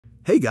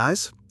Hey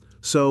guys!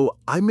 So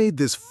I made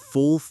this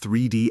full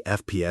 3D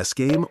FPS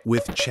game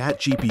with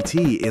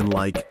ChatGPT in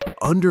like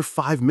under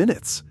 5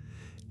 minutes.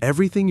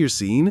 Everything you're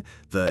seeing,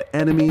 the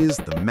enemies,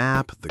 the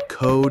map, the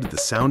code, the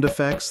sound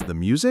effects, the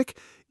music,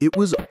 it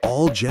was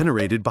all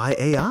generated by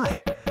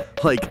AI.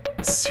 Like,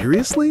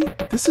 seriously?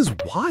 This is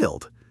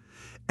wild.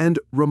 And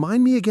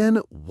remind me again,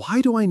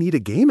 why do I need a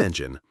game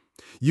engine?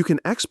 You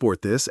can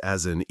export this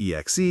as an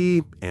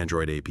EXE,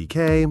 Android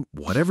APK,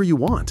 whatever you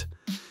want.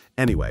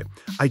 Anyway,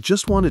 I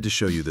just wanted to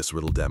show you this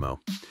little demo.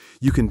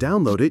 You can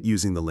download it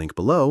using the link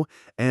below,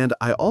 and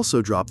I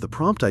also dropped the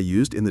prompt I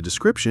used in the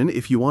description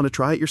if you want to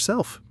try it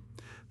yourself.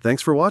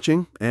 Thanks for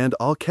watching, and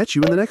I'll catch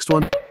you in the next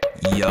one.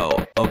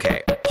 Yo,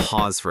 okay,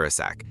 pause for a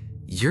sec.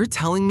 You're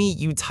telling me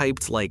you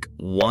typed like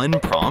one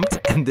prompt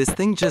and this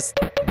thing just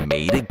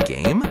made a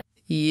game?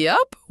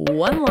 Yup,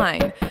 one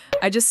line.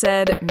 I just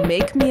said,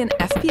 make me an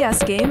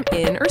FPS game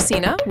in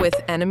Ursina with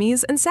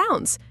enemies and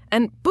sounds.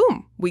 And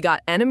boom, we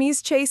got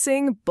enemies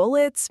chasing,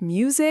 bullets,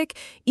 music,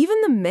 even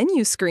the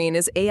menu screen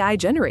is AI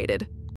generated.